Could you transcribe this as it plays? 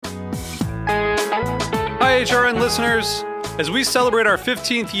HRN listeners. As we celebrate our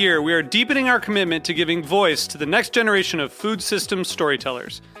 15th year, we are deepening our commitment to giving voice to the next generation of food systems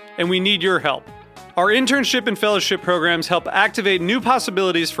storytellers, and we need your help. Our internship and fellowship programs help activate new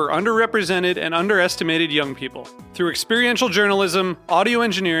possibilities for underrepresented and underestimated young people through experiential journalism, audio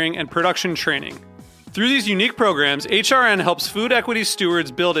engineering, and production training. Through these unique programs, HRN helps food equity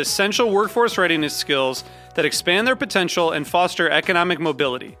stewards build essential workforce readiness skills that expand their potential and foster economic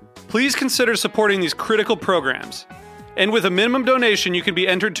mobility. Please consider supporting these critical programs. And with a minimum donation, you can be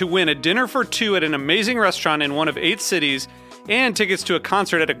entered to win a dinner for two at an amazing restaurant in one of 8 cities and tickets to a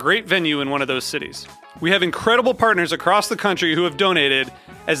concert at a great venue in one of those cities. We have incredible partners across the country who have donated,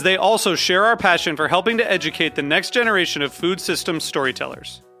 as they also share our passion for helping to educate the next generation of food systems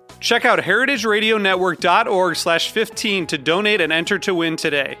storytellers. Check out heritageradionetwork.org/15 to donate and enter to win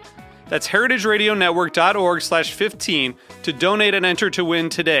today. That's heritageradionetwork.org/15 to donate and enter to win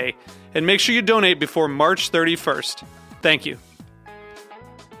today. And make sure you donate before March 31st. Thank you.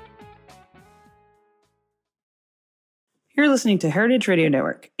 You're listening to Heritage Radio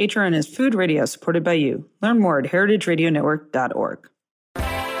Network. HRN is food radio supported by you. Learn more at heritageradionetwork.org.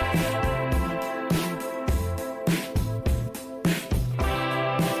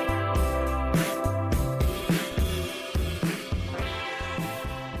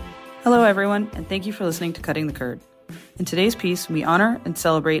 Hello, everyone, and thank you for listening to Cutting the Curd. In today's piece, we honor and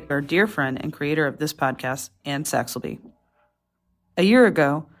celebrate our dear friend and creator of this podcast, Anne Saxelby. A year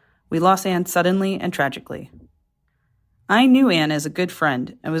ago, we lost Anne suddenly and tragically. I knew Anne as a good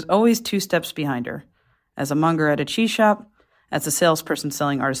friend and was always 2 steps behind her, as a monger at a cheese shop, as a salesperson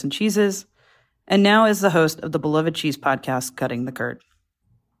selling artisan cheeses, and now as the host of the beloved cheese podcast, Cutting the Curd.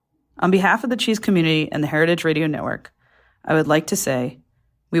 On behalf of the cheese community and the Heritage Radio Network, I would like to say,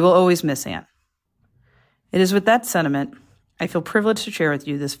 we will always miss Anne. It is with that sentiment, I feel privileged to share with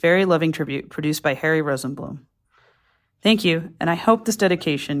you this very loving tribute produced by Harry Rosenblum. Thank you, and I hope this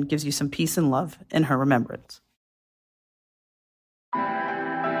dedication gives you some peace and love in her remembrance.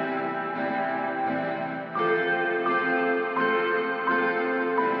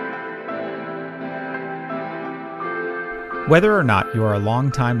 Whether or not you are a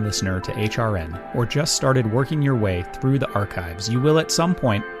longtime listener to HRN or just started working your way through the archives, you will at some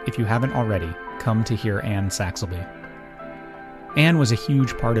point, if you haven't already, come to hear Anne Saxelby. Anne was a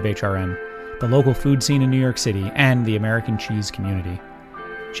huge part of HRN, the local food scene in New York City, and the American cheese community.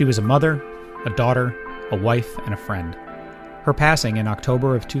 She was a mother, a daughter, a wife, and a friend. Her passing in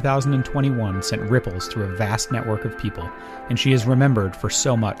October of 2021 sent ripples through a vast network of people, and she is remembered for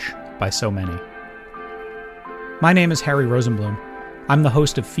so much by so many. My name is Harry Rosenblum. I'm the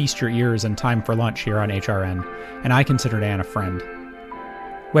host of Feast Your Ears and Time for Lunch here on HRN, and I considered Anne a friend.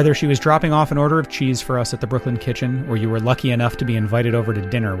 Whether she was dropping off an order of cheese for us at the Brooklyn Kitchen, or you were lucky enough to be invited over to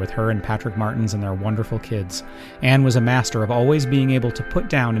dinner with her and Patrick Martins and their wonderful kids, Anne was a master of always being able to put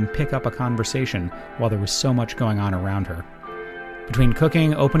down and pick up a conversation while there was so much going on around her. Between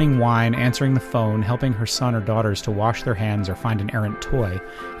cooking, opening wine, answering the phone, helping her son or daughters to wash their hands or find an errant toy,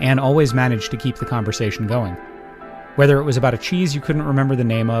 Anne always managed to keep the conversation going. Whether it was about a cheese you couldn't remember the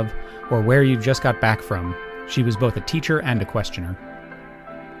name of, or where you just got back from, she was both a teacher and a questioner.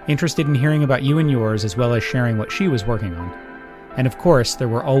 Interested in hearing about you and yours, as well as sharing what she was working on. And of course, there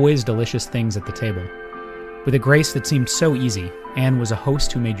were always delicious things at the table. With a grace that seemed so easy, Anne was a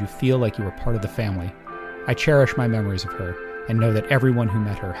host who made you feel like you were part of the family. I cherish my memories of her, and know that everyone who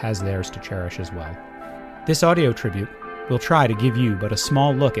met her has theirs to cherish as well. This audio tribute will try to give you but a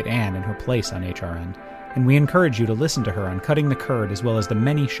small look at Anne and her place on HRN, and we encourage you to listen to her on Cutting the Curd as well as the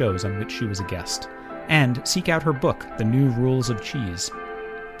many shows on which she was a guest, and seek out her book, The New Rules of Cheese.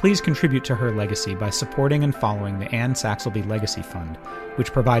 Please contribute to her legacy by supporting and following the Anne Saxelby Legacy Fund,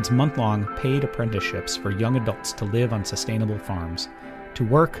 which provides month-long paid apprenticeships for young adults to live on sustainable farms, to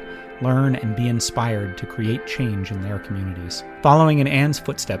work, learn, and be inspired to create change in their communities, following in Anne's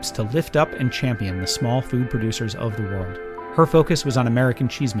footsteps to lift up and champion the small food producers of the world. Her focus was on American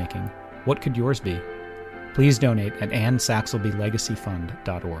cheesemaking. What could yours be? Please donate at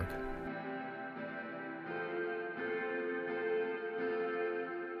AnneSaxelbyLegacyFund.org.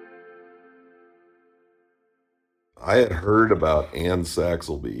 I had heard about Anne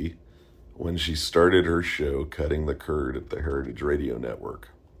Saxelby when she started her show, Cutting the Curd, at the Heritage Radio Network.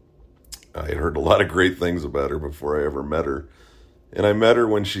 I had heard a lot of great things about her before I ever met her. And I met her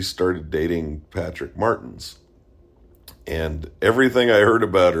when she started dating Patrick Martins. And everything I heard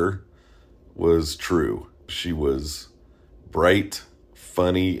about her was true. She was bright,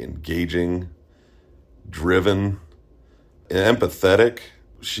 funny, engaging, driven, and empathetic.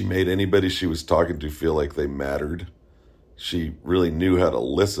 She made anybody she was talking to feel like they mattered. She really knew how to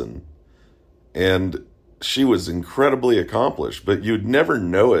listen. And she was incredibly accomplished, but you'd never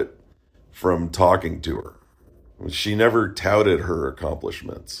know it from talking to her. She never touted her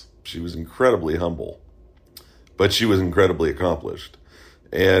accomplishments. She was incredibly humble, but she was incredibly accomplished.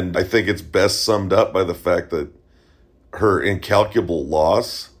 And I think it's best summed up by the fact that her incalculable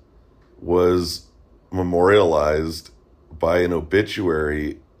loss was memorialized by an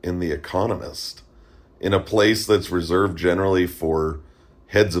obituary in The Economist, in a place that's reserved generally for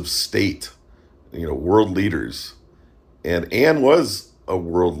heads of state, world leaders. And Anne was a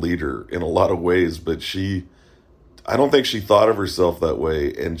world leader in a lot of ways, but I don't think she thought of herself that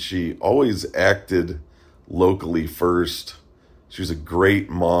way. And she always acted locally first. She was a great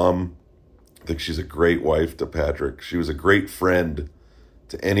mom. I think she's a great wife to Patrick. She was a great friend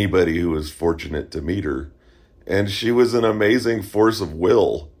to anybody who was fortunate to meet her. And she was an amazing force of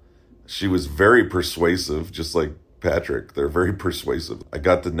will. She was very persuasive, just like Patrick. They're very persuasive. I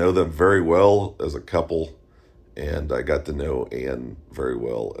got to know them very well as a couple, and I got to know Anne very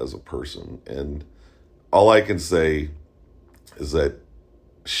well as a person. And all I can say is that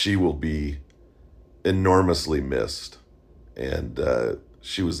she will be enormously missed. And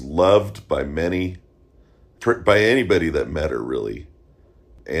she was loved by many, by anybody that met her, really.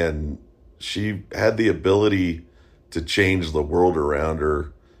 And she had the ability to change the world around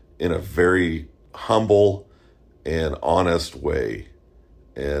her in a very humble and honest way.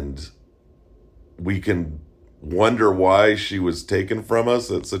 And we can wonder why she was taken from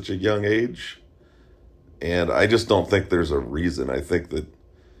us at such a young age. And I just don't think there's a reason. I think that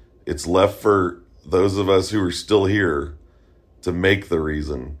it's left for those of us who are still here to make the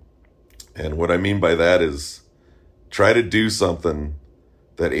reason. And what I mean by that is try to do something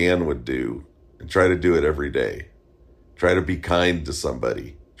that Anne would do, and try to do it every day. Try to be kind to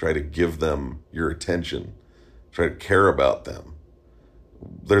somebody. Try to give them your attention. Try to care about them.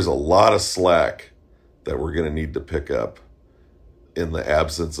 There's a lot of slack that we're going to need to pick up in the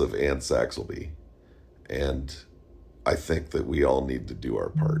absence of Anne Saxelby. And I think that we all need to do our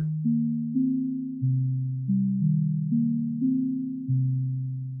part.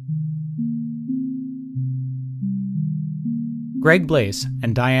 Greg Blaze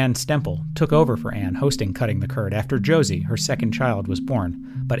and Diane Stemple took over for Anne hosting Cutting the Curd after Josie, her second child, was born,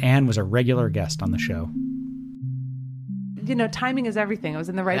 but Anne was a regular guest on the show. Timing is everything. I was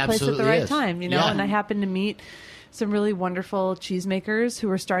in the right place at the right time, and I happened to meet some really wonderful cheesemakers who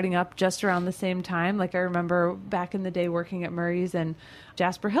were starting up just around the same time. Like I remember back in the day working at Murray's, and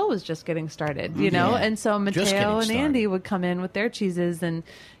Jasper Hill was just getting started, and so Mateo and Andy would come in with their cheeses, and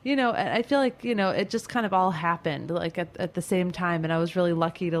I feel like it just kind of all happened like at the same time, and I was really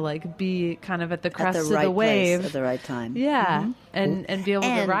lucky to be kind of at the crest of the wave at the right time, and be able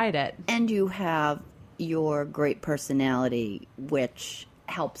to ride it. And you have your great personality, which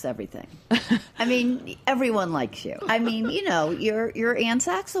helps everything. I mean, everyone likes you. I mean, you're Anne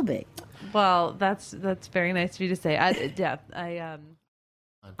Saxelby. Well, that's very nice of you to say.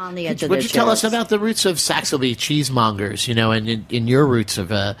 On the edge of Would you tell us about the roots of Saxelby cheesemongers, and in your roots of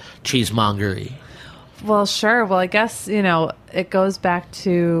cheesemongery? Well, sure. Well, I guess, it goes back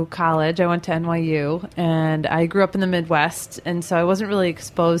to college. I went to NYU, and I grew up in the Midwest, and so I wasn't really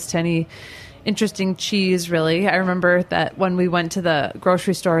exposed to any interesting cheese, really. I remember that when we went to the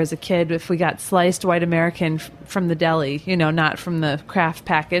grocery store as a kid, if we got sliced white American from the deli, not from the craft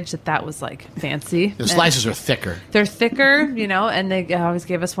package, that was fancy. The slices are thicker. They're thicker, and they always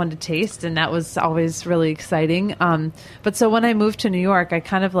gave us one to taste, and that was always really exciting. But so when I moved to New York, I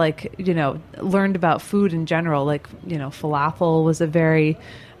kind of learned about food in general. Falafel was a very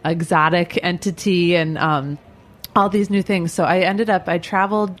exotic entity, and all these new things. So I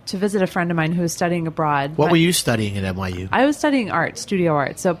traveled to visit a friend of mine who was studying abroad. What were you studying at NYU? I was studying art, studio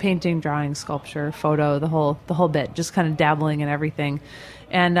art. So painting, drawing, sculpture, photo, the whole bit, just kind of dabbling in everything.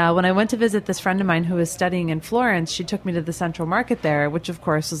 And when I went to visit this friend of mine who was studying in Florence, she took me to the Central Market there, which of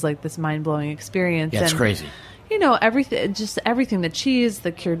course was this mind-blowing experience. Yeah, it's crazy. Everything, the cheese,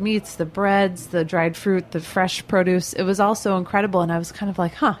 the cured meats, the breads, the dried fruit, the fresh produce, it was all so incredible. And I was kind of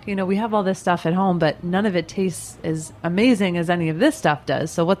we have all this stuff at home, but none of it tastes as amazing as any of this stuff does.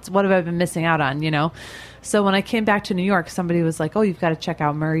 So what have I been missing out on, So when I came back to New York, somebody was like, oh, you've got to check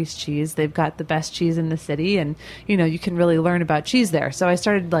out Murray's Cheese. They've got the best cheese in the city, and, you can really learn about cheese there. So I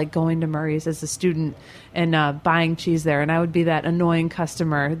started going to Murray's as a student and buying cheese there. And I would be that annoying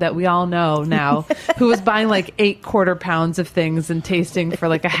customer that we all know now who was buying 8 quarter pounds of things and tasting for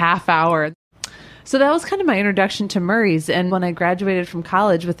a half hour. So that was kind of my introduction to Murray's. And when I graduated from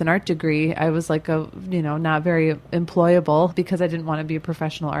college with an art degree, I was not very employable because I didn't want to be a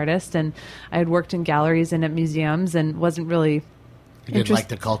professional artist. And I had worked in galleries and at museums and wasn't really You didn't like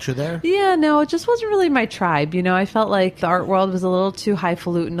the culture there? Yeah, no, it just wasn't really my tribe. I felt like the art world was a little too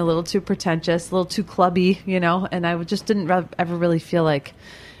highfalutin, a little too pretentious, a little too clubby, and I just didn't ever really feel like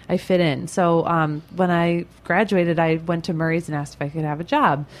I fit in. So when I graduated, I went to Murray's and asked if I could have a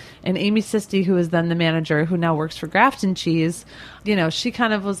job. And Amy Sisti, who was then the manager, who now works for Grafton Cheese, she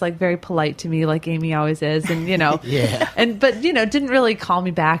kind of was like very polite to me, like Amy always is, and Yeah. but didn't really call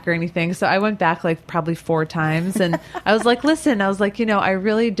me back or anything. So I went back like probably 4 times, and I was like, listen, I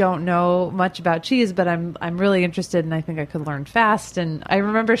really don't know much about cheese, but I'm really interested, and I think I could learn fast. And I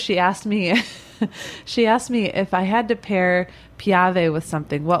remember she asked me if I had to pair Piave with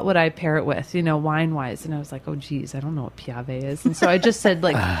something, what would I pair it with, wine wise? And I was like, oh geez, I don't know what Piave is. And so I just said,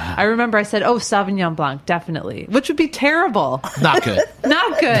 like, I remember I said, oh, Sauvignon Blanc, definitely, which would be terrible. Not good.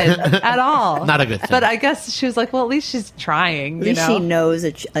 Not good at all. Not a good thing. But I guess she was like, well, at least she's trying. At least she knows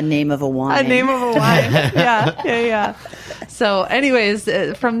a name of a wine. A name of a wine. Yeah. So anyways,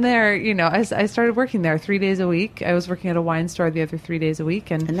 from there, I started working there 3 days a week. I was working at a wine store the other 3 days a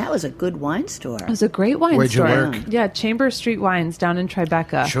week. And that was a good wine store. It was a great wine Where'd store. you work? Yeah, Chambers Street Wines down in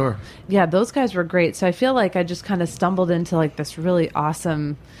Tribeca. Sure. Yeah, those guys were great. So I feel like I just kind of stumbled into like this really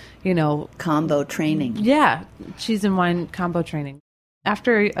awesome, combo training. Yeah, cheese and wine combo training.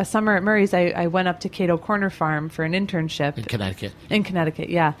 After a summer at Murray's, I went up to Cato Corner Farm for an internship. In Connecticut,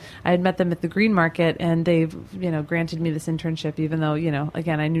 yeah. I had met them at the Green Market, and they've, granted me this internship, even though,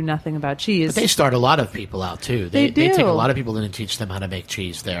 again, I knew nothing about cheese. But they start a lot of people out, too. They do. They take a lot of people in and teach them how to make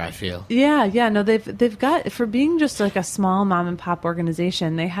cheese there, I feel. Yeah. No, they've got, for being just like a small mom and pop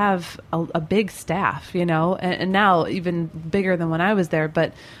organization, they have a big staff, and now even bigger than when I was there,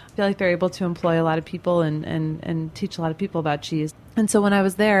 but I feel like they're able to employ a lot of people and teach a lot of people about cheese. And so when I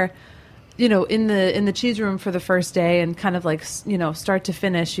was there, in the cheese room for the first day and kind of like, start to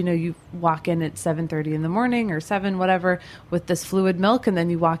finish, you walk in at 7:30 in the morning or 7, whatever, with this fluid milk. And then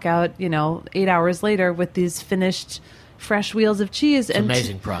you walk out, 8 hours later with these finished fresh wheels of cheese. It's an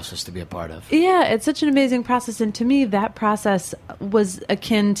amazing process to be a part of. Yeah, it's such an amazing process. And to me, that process was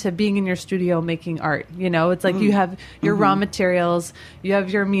akin to being in your studio making art. It's like you have your raw materials, you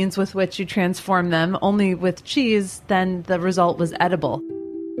have your means with which you transform them. Only with cheese, then the result was edible.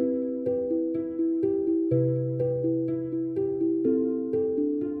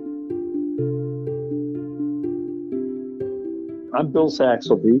 I'm Bill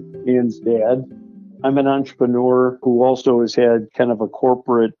Saxelby, Ian's dad. I'm an entrepreneur who also has had kind of a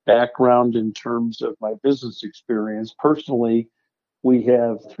corporate background in terms of my business experience. Personally, we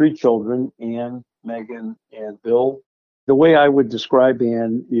have 3 children, Ann, Megan, and Bill. The way I would describe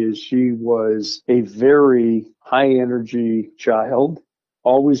Ann is she was a very high energy child,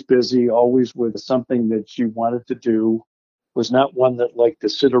 always busy, always with something that she wanted to do, was not one that liked to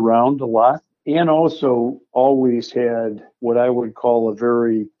sit around a lot. Ann also always had what I would call a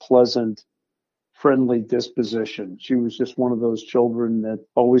very pleasant, friendly disposition. She was just one of those children that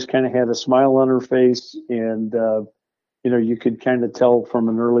always kind of had a smile on her face. And, you could kind of tell from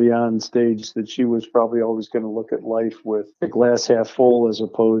an early on stage that she was probably always going to look at life with the glass half full as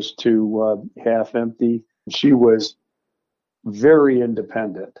opposed to half empty. She was very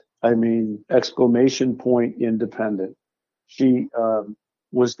independent. I mean, exclamation point independent. She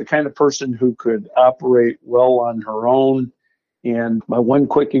was the kind of person who could operate well on her own. And my one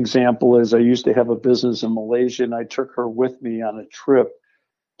quick example is I used to have a business in Malaysia, and I took her with me on a trip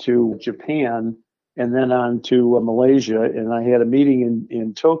to Japan and then on to Malaysia. And I had a meeting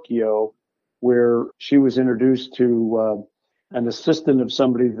in Tokyo where she was introduced to an assistant of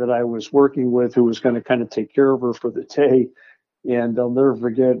somebody that I was working with who was going to kind of take care of her for the day. And I'll never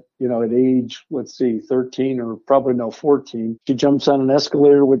forget, at age, 13 or probably no 14, she jumps on an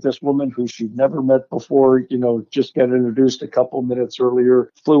escalator with this woman who she'd never met before, just got introduced a couple minutes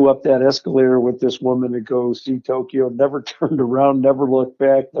earlier, flew up that escalator with this woman to go see Tokyo, never turned around, never looked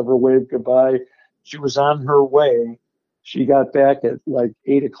back, never waved goodbye. She was on her way. She got back at like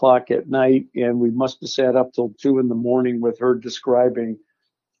 8 o'clock at night, and we must have sat up till 2 in the morning with her describing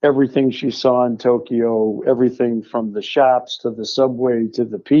everything she saw in Tokyo, everything from the shops to the subway to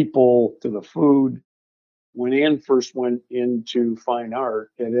the people to the food. When Ann first went into fine art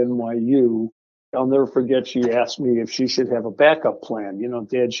at NYU, I'll never forget she asked me if she should have a backup plan.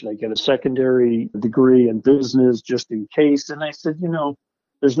 Dad, should I get a secondary degree in business just in case? And I said,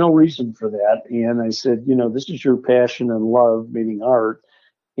 there's no reason for that. And I said, this is your passion and love, meaning art.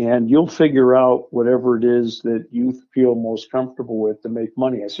 And you'll figure out whatever it is that you feel most comfortable with to make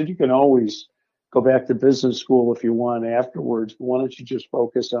money. I said, you can always go back to business school if you want afterwards, but why don't you just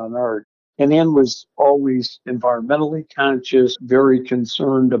focus on art? And Ann was always environmentally conscious, very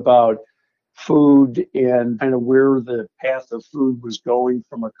concerned about food and kind of where the path of food was going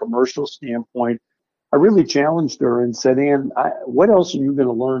from a commercial standpoint, I really challenged her and said, Ann, what else are you going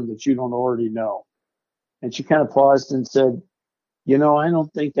to learn that you don't already know? And she kind of paused and said, I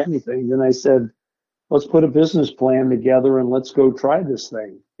don't think anything. Then I said, let's put a business plan together and let's go try this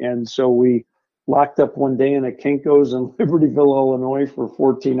thing. And so we locked up one day in a Kinko's in Libertyville, Illinois for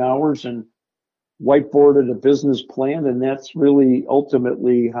 14 hours and whiteboarded a business plan. And that's really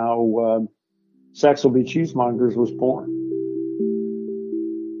ultimately how Saxelby Cheesemongers was born.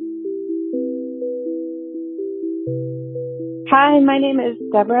 Hi, my name is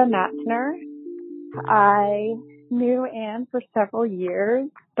Deborah Matzner. I knew Ann for several years,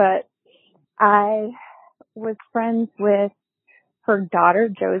 but I was friends with her daughter,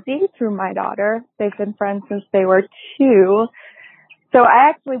 Josie, through my daughter. They've been friends since they were 2. So I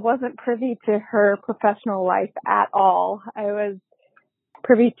actually wasn't privy to her professional life at all. I was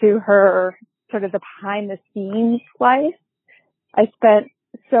privy to her sort of the behind-the-scenes life. I spent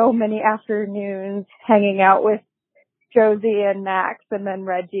so many afternoons hanging out with Josie and Max and then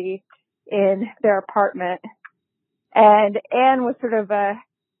Reggie in their apartment. And Ann was sort of a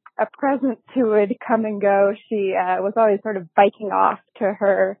presence who would come and go. She was always sort of biking off to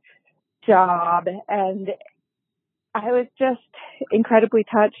her job. And I was just incredibly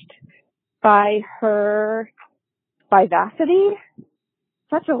touched by her vivacity.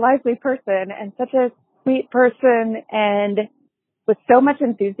 Such a lively person and such a sweet person, and with so much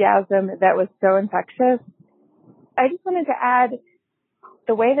enthusiasm that was so infectious. I just wanted to add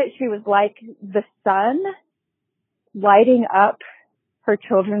the way that she was like the sun lighting up her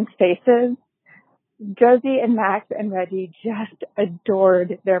children's faces. Josie and Max and Reggie just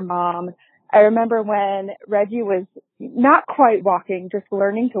adored their mom. I remember when Reggie was not quite walking, just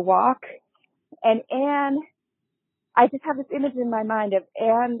learning to walk. And Ann, I just have this image in my mind of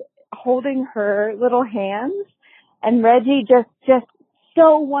Ann holding her little hands and Reggie just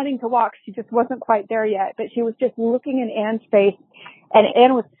so wanting to walk. She just wasn't quite there yet, but she was just looking in Ann's face, and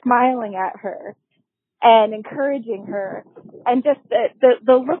Ann was smiling at her and encouraging her, and just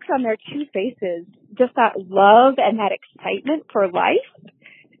the looks on their 2 faces, just that love and that excitement for life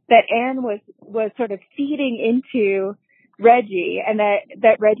that Ann was sort of feeding into Reggie, and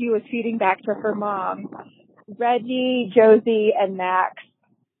that Reggie was feeding back to her mom. Reggie, Josie, and Max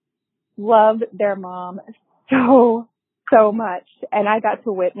loved their mom so much, and I got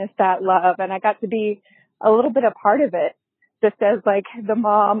to witness that love, and I got to be a little bit a part of it, just as like the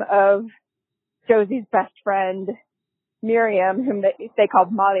mom of Josie's best friend, Miriam, whom they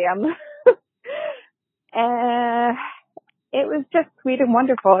called Mariam. And it was just sweet and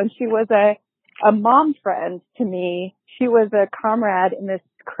wonderful, and she was a mom friend to me. She was a comrade in this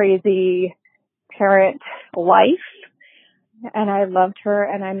crazy parent life, and I loved her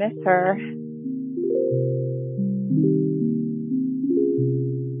and I miss her.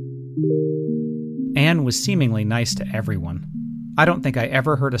 Ann was seemingly nice to everyone. I don't think I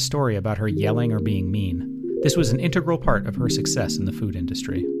ever heard a story about her yelling or being mean. This was an integral part of her success in the food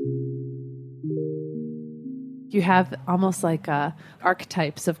industry. You have almost like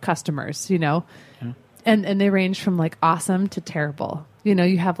archetypes of customers, Yeah. and they range from like awesome to terrible.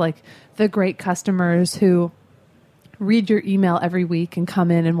 You have like the great customers who read your email every week and come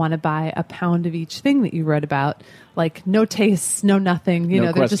in and want to buy a pound of each thing that you wrote about. Like no tastes, no nothing.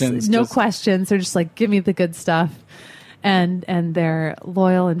 They're just no questions. They're just like, give me the good stuff. And they're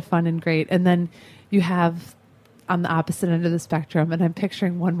loyal and fun and great. And then you have on the opposite end of the spectrum, and I'm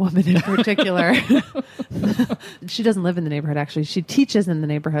picturing one woman in particular. She doesn't live in the neighborhood, actually. She teaches in the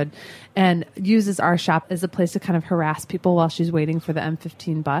neighborhood and uses our shop as a place to kind of harass people while she's waiting for the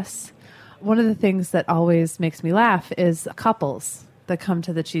M15 bus. One of the things that always makes me laugh is couples that come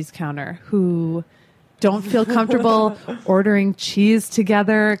to the cheese counter who don't feel comfortable ordering cheese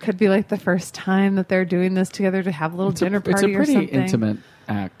together. It could be like the first time that they're doing this together to have a little dinner party or something. It's a pretty intimate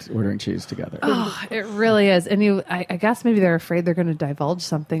act, ordering cheese together. Oh, it really is. And I guess maybe they're afraid they're going to divulge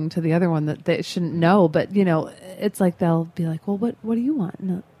something to the other one that they shouldn't know. But, it's like they'll be like, well, what do you want?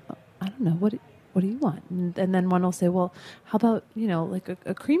 And I don't know. What do you want? And then one will say, well, how about, like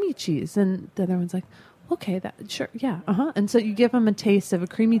a creamy cheese? And the other one's like, okay, sure, yeah, And so you give them a taste of a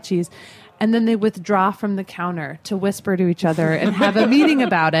creamy cheese, and then they withdraw from the counter to whisper to each other and have a meeting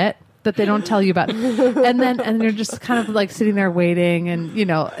about it that they don't tell you about. And they're just kind of like sitting there waiting, and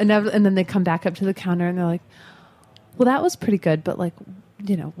and then they come back up to the counter and they're like, well, that was pretty good, but like,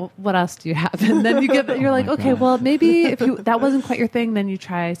 what else do you have? And then you're like, okay, well, maybe if that wasn't quite your thing, then you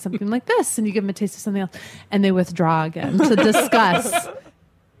try something like this, and you give them a taste of something else, and they withdraw again to discuss.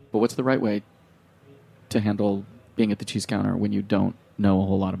 But what's the right way to handle being at the cheese counter when you don't know a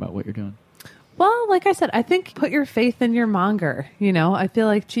whole lot about what you're doing? Well, like I said, I think put your faith in your monger. I feel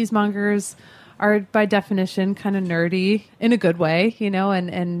like cheesemongers are by definition kind of nerdy in a good way,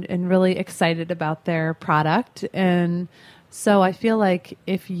 and really excited about their product. And so I feel like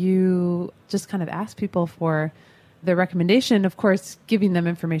if you just kind of ask people for their recommendation, of course, giving them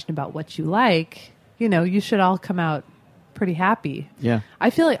information about what you like, you should all come out pretty happy. Yeah.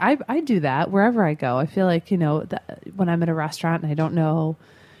 I feel like I do that wherever I go. I feel like, when I'm at a restaurant and I don't know,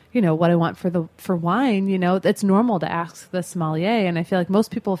 what I want for wine, it's normal to ask the sommelier. And I feel like most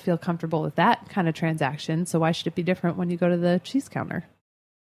people feel comfortable with that kind of transaction. So why should it be different when you go to the cheese counter?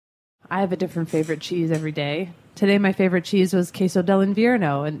 I have a different favorite cheese every day. Today, my favorite cheese was queso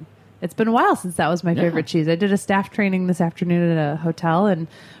dell'Invierno, and it's been a while since that was my favorite cheese. I did a staff training this afternoon at a hotel, and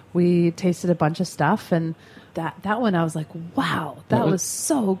we tasted a bunch of stuff. And that one, I was like, wow, that was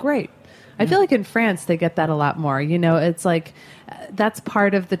so great. I feel like in France, they get that a lot more. It's like that's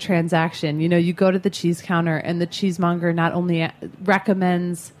part of the transaction. You go to the cheese counter and the cheesemonger not only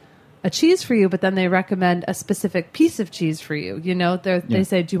recommends a cheese for you, but then they recommend a specific piece of cheese for you. They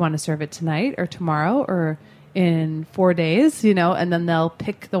say, do you want to serve it tonight or tomorrow or in 4 days? And then they'll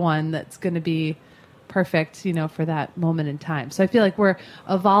pick the one that's going to be perfect, for that moment in time. So I feel like we're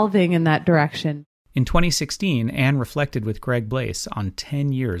evolving in that direction. In 2016, Anne reflected with Greg Blaise on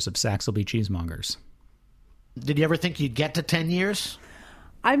 10 years of Saxelby Cheesemongers. Did you ever think you'd get to 10 years?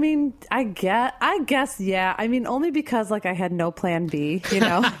 I mean, I guess, yeah. I mean, only because I had no plan B,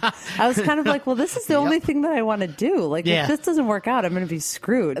 I was kind of like, well, this is the only thing that I want to do. If this doesn't work out, I'm going to be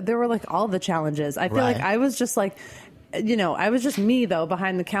screwed. There were all the challenges. I feel like I was just I was just me though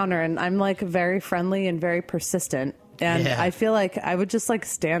behind the counter, and I'm very friendly and very persistent. And I feel like I would just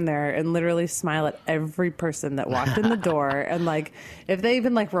stand there and literally smile at every person that walked in the door. And if they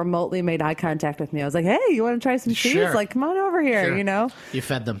even remotely made eye contact with me, I was like, hey, you want to try some cheese? Sure. Come on over here, Sure. You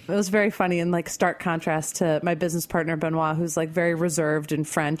fed them. It was very funny in stark contrast to my business partner, Benoit, who's very reserved and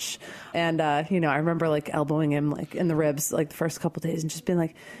French. And, I remember elbowing him in the ribs the first couple of days and just being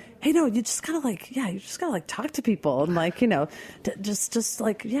like, hey, no, you just gotta you just gotta talk to people and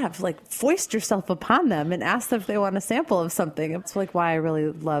foist yourself upon them and ask them if they want a sample of something. It's why I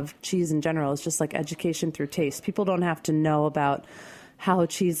really love cheese in general. It's just education through taste. People don't have to know about how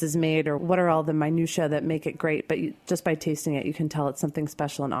cheese is made or what are all the minutiae that make it great, but just by tasting it, you can tell it's something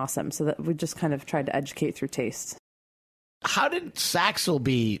special and awesome. So that we just kind of tried to educate through taste. How did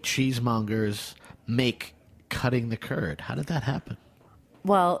Saxelby cheesemongers make cutting the curd? How did that happen?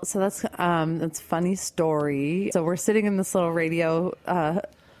 Well, so that's a funny story. So we're sitting in this little radio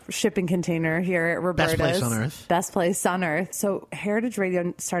shipping container here at Roberta's. Best place on earth. Best place on earth. So Heritage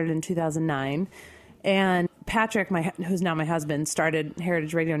Radio started in 2009. And Patrick, who's now my husband, started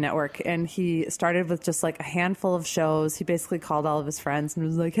Heritage Radio Network. And he started with just a handful of shows. He basically called all of his friends and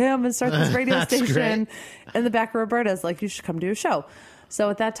was like, hey, I'm going to start this radio station in the back of Roberta's. You should come do a show. So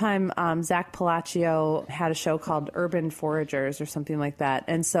at that time, Zach Palacio had a show called Urban Foragers or something like that.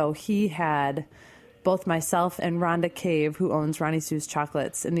 And so he had both myself and Rhonda Cave, who owns Ronnie Sue's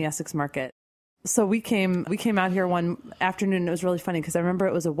Chocolates in the Essex Market. So we came out here one afternoon, and it was really funny because I remember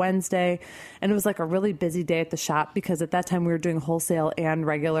it was a Wednesday, and it was a really busy day at the shop because at that time we were doing wholesale and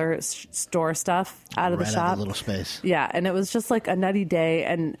regular store stuff out of the shop. Out of the little space. Yeah, and it was just a nutty day,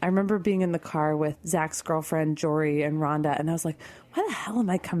 and I remember being in the car with Zach's girlfriend, Jory, and Rhonda, and I was like, why the hell am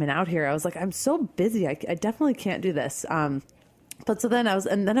I coming out here? I was like, I'm so busy. I definitely can't do this. But so then I was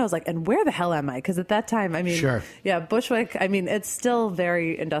like, and where the hell am I? Because at that time, sure. Yeah, Bushwick, it's still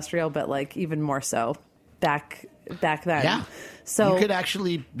very industrial, but even more so back then. Yeah. So you could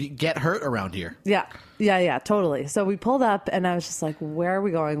actually get hurt around here. Yeah, totally. So we pulled up and I was just like, where are we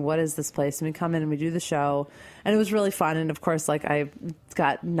going? What is this place? And we come in and we do the show and it was really fun. And of course, I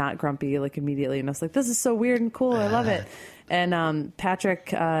got not grumpy immediately. And I was like, this is so weird and cool. I love it. And Patrick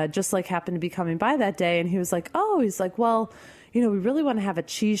just happened to be coming by that day and he was like, well, we really want to have a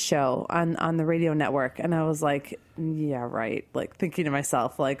cheese show on the radio network. And I was like, yeah, right. Thinking to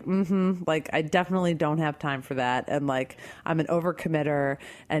myself, I definitely don't have time for that. And I'm an overcommitter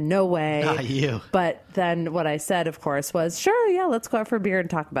and no way. Not you. But then what I said, of course, was, sure, yeah, let's go out for a beer and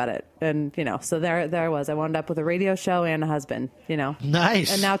talk about it. And, so there I was. I wound up with a radio show and a husband,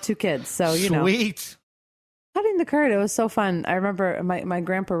 Nice. And now 2 kids. So, Sweet. Cutting the curd, it was so fun. I remember my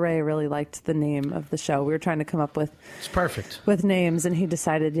grandpa Ray really liked the name of the show. We were trying to come up with it's perfect with names, and he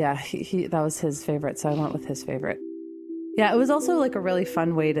decided, he that was his favorite, so I went with his favorite. Yeah, it was also a really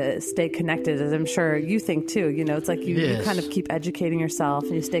fun way to stay connected, as I'm sure you think too. It's you kind of keep educating yourself,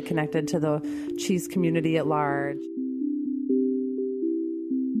 and you stay connected to the cheese community at large.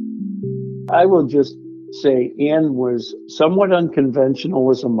 I will just say Anne was somewhat unconventional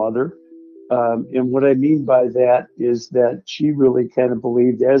as a mother. And what I mean by that is that she really kind of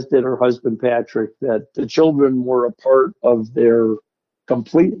believed, as did her husband Patrick, that the children were a part of their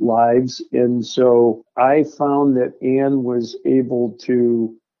complete lives. And so I found that Anne was able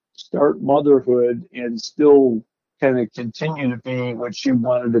to start motherhood and still kind of continue to be what she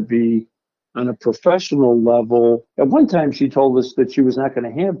wanted to be on a professional level. At one time, she told us that she was not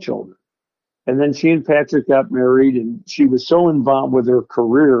going to have children. And then she and Patrick got married, and she was so involved with her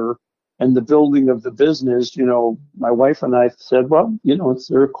career and the building of the business. My wife and I said, well, it's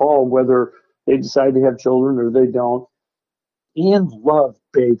their call whether they decide to have children or they don't. Anne loved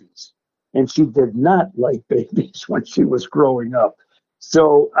babies, and she did not like babies when she was growing up.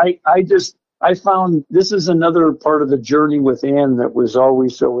 So I found this is another part of the journey with Anne that was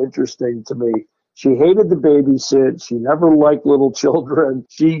always so interesting to me. She hated the babysit. She never liked little children.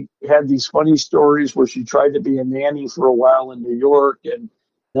 She had these funny stories where she tried to be a nanny for a while in New York, and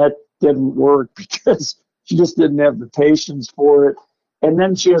that didn't work because she just didn't have the patience for it. And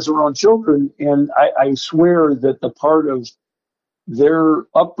then she has her own children, and I swear that the part of their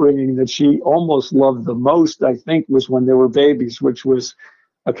upbringing that she almost loved the most, I think, was when they were babies, which was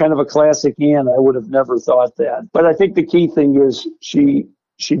a kind of a classic Anne. I would have never thought that. But I think the key thing is she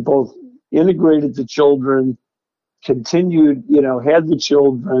both integrated the children, continued, had the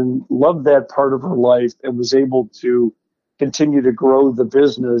children, loved that part of her life, and was able to continue to grow the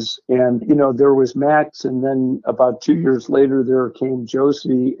business. And, there was Max, and then about 2 years later, there came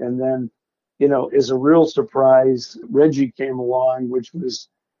Josie, and then as a real surprise, Reggie came along, which was,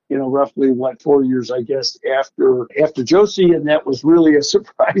 roughly 4 years, I guess, after Josie, and that was really a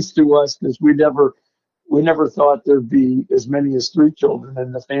surprise to us because we never thought there'd be as many as 3 children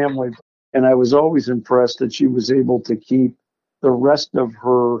in the family. And I was always impressed that she was able to keep the rest of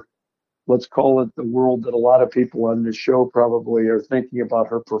her, let's call it the world that a lot of people on this show probably are thinking about,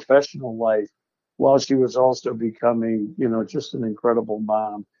 her professional life, while she was also becoming, just an incredible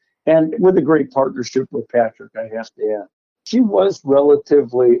mom. And with a great partnership with Patrick, I have to add. She was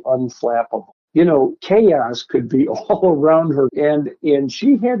relatively unflappable. Chaos could be all around her. And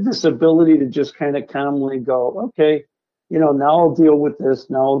she had this ability to just kind of calmly go, okay, now I'll deal with this,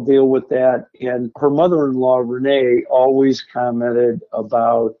 now I'll deal with that. And her mother-in-law, Renee, always commented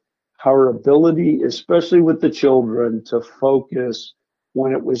about her ability, especially with the children, to focus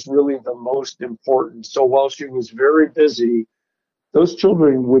when it was really the most important. So while she was very busy, those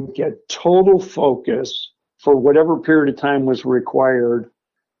children would get total focus for whatever period of time was required,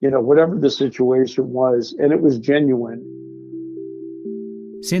 whatever the situation was, and it was genuine.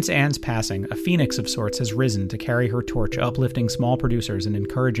 Since Anne's passing, a phoenix of sorts has risen to carry her torch, uplifting small producers and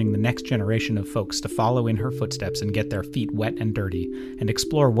encouraging the next generation of folks to follow in her footsteps and get their feet wet and dirty and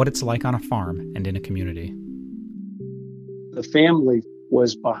explore what it's like on a farm and in a community. The family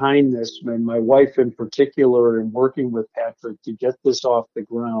was behind this, and my wife in particular, in working with Patrick to get this off the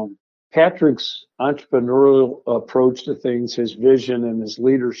ground. Patrick's entrepreneurial approach to things, his vision and his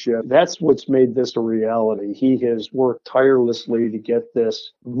leadership, that's what's made this a reality. He has worked tirelessly to get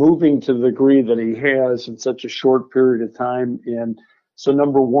this moving to the degree that he has in such a short period of time. And so,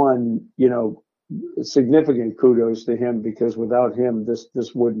 number one, significant kudos to him, because without him, this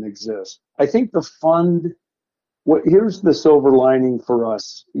wouldn't exist. I think the fund, here's the silver lining for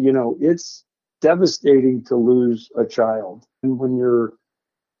us. It's devastating to lose a child. And when your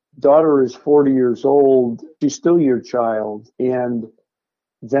daughter is 40 years old, she's still your child. And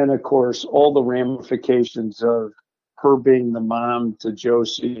then, of course, all the ramifications of her being the mom to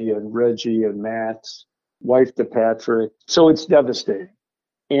Josie and Reggie and Max, wife to Patrick. So it's devastating.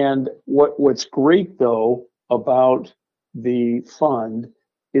 And what's great, though, about the fund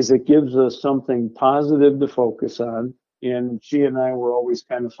is it gives us something positive to focus on. And she and I were always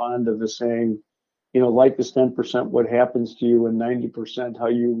kind of fond of the saying, life is 10% what happens to you and 90% how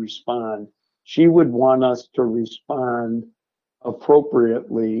you respond. She would want us to respond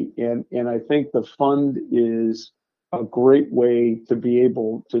appropriately. And I think the fund is a great way to be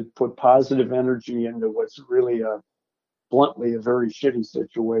able to put positive energy into what's really bluntly a very shitty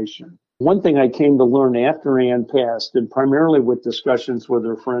situation. One thing I came to learn after Anne passed, and primarily with discussions with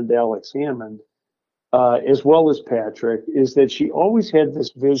her friend Alex Hammond, as well as Patrick, is that she always had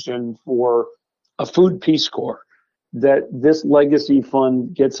this vision for a food Peace Corps, that this legacy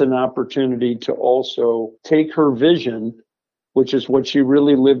fund gets an opportunity to also take her vision, which is what she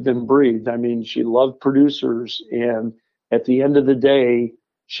really lived and breathed. I mean, she loved producers, and at the end of the day,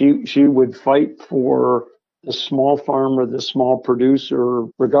 she would fight for the small farmer, the small producer,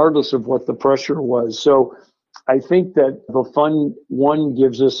 regardless of what the pressure was. So I think that the fund, one,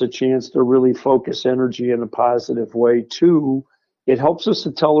 gives us a chance to really focus energy in a positive way. Two, it helps us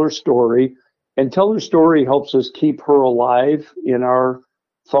to tell our story. And tell her story helps us keep her alive in our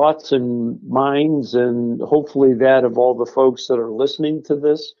thoughts and minds, and hopefully that of all the folks that are listening to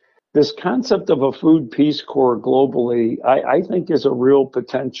this. This concept of a food Peace Corps globally, I think is a real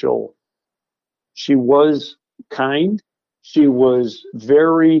potential. She was kind. She was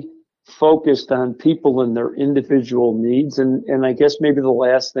very focused on people and their individual needs. And I guess maybe the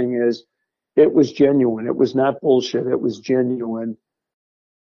last thing is it was genuine. It was not bullshit. It was genuine.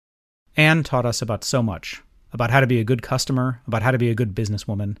 Anne taught us about so much, about how to be a good customer, about how to be a good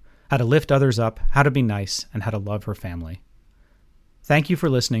businesswoman, how to lift others up, how to be nice, and how to love her family. Thank you for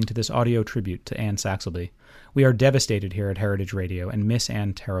listening to this audio tribute to Anne Saxelby. We are devastated here at Heritage Radio and miss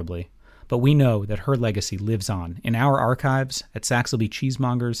Anne terribly, but we know that her legacy lives on in our archives, at Saxelby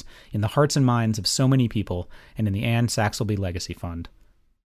Cheesemongers, in the hearts and minds of so many people, and in the Anne Saxelby Legacy Fund.